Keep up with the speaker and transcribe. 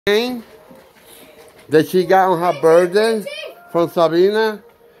That she got on her birthday from Sabina.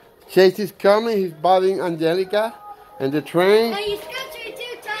 Chase is coming. He's bothering Angelica and the train. Hey, you scratched me 2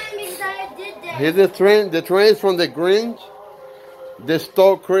 times because I did that. Here's the train. The train is from the Grinch. They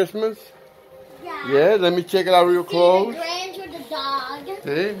stole Christmas. Yeah, let me check it out real close. The Grinch with the dog.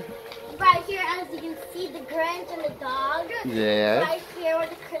 See? Right here, as you can see, the Grinch and the dog. Yes. Right here with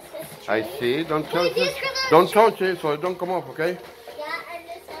the Christmas tree. I see. Don't touch it. Don't touch it so it don't come off, okay? Yeah, and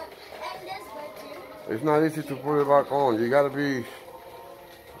this one too. It's not easy to put it back on. You gotta be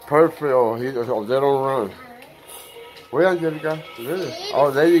perfect or they don't run. Where, Angelica? Really?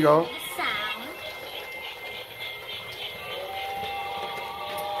 Oh, there you go.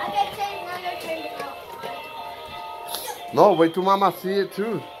 No, wait till Mama see it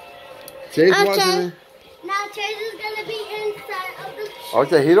too. Chase watching it. Now Chase is gonna be inside of the train.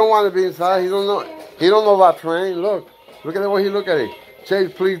 Okay, he don't want to be inside. He don't know. He don't know about train. Look at the way he look at it.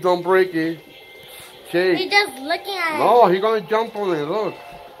 Chase, please don't break it. Chase. He's just looking at it. No, he's gonna jump on it. Look.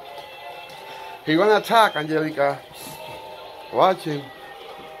 He's gonna attack, Angelica. Watch him.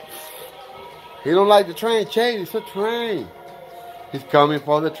 He don't like the train. Chase, it's a train. He's coming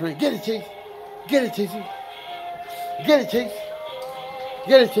for the train. Get it, Chase. Get it, Chase. Get it, Chase.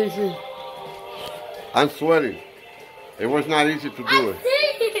 Get it, Chase. I'm sweating. It was not easy to do it.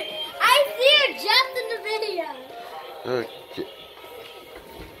 I see it just in the video. Okay.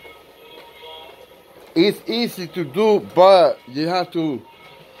 It's easy to do, but you have to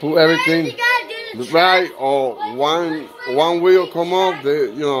put everything right, or one wheel come off.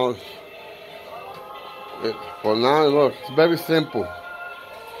 You know. For now, look, it's very simple.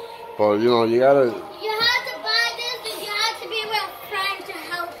 But you know, you gotta. You have to buy this, and you have to be with a friend to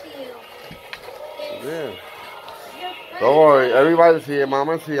help you. Yeah. Don't worry, everybody's here.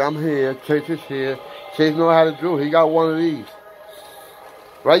 Mama's here. I'm here. Chase is here. Chase knows how to do. He got one of these.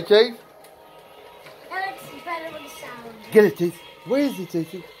 Right, Chase? It looks better with the sound. Get it, Chase. Where is it,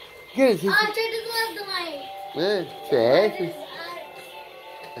 Chase? Get it, Chase. Oh, Chase just loves the light. Yeah, Chase.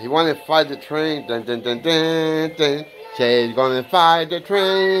 He wanna fight the train. Dun, dun, dun, dun, dun. Chase gonna fight the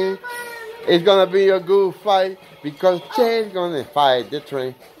train. It's gonna be a good fight because Chase gonna fight the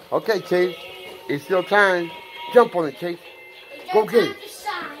train. Okay, Chase. It's your time. Jump on it, Chase. Go get it.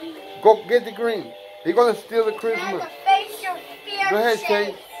 Go get the green. He's gonna steal the Christmas. Go ahead,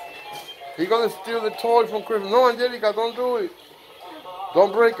 Chase. He's gonna steal the toy from Christmas. No, Angelica, don't do it.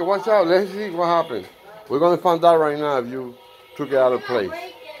 Don't break it. Watch out. Let's see what happens. We're gonna find out right now if you took it out of place.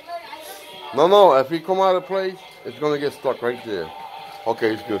 No. If he come out of place, it's gonna get stuck right there.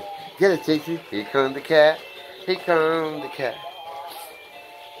 Okay, it's good. Get it, Chase. Here comes the cat. Here comes the cat.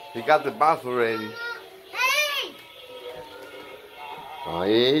 He got the box already. Hey! Oh,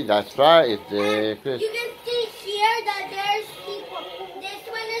 yeah, that's right. It's the Christmas. You can see here that there's people. This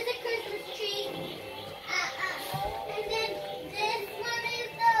one is a Christmas tree. And then this one is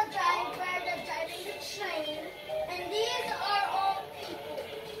the driver that's driving the train. And these are all people.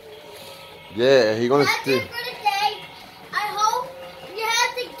 Yeah, he's gonna steal. That's it for today. I hope you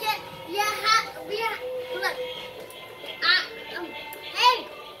have to get. Look. Hey.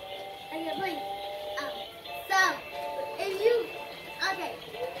 Okay, please. So, if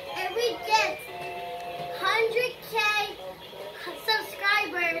we get 100K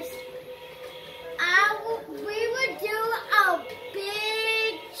subscribers, we would do a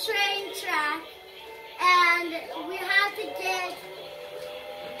big train track, and we have to get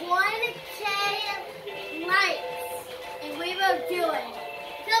 1K likes, and we will do it.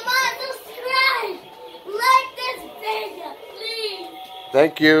 Come on, subscribe! Like this video, please!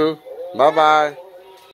 Thank you. Bye-bye.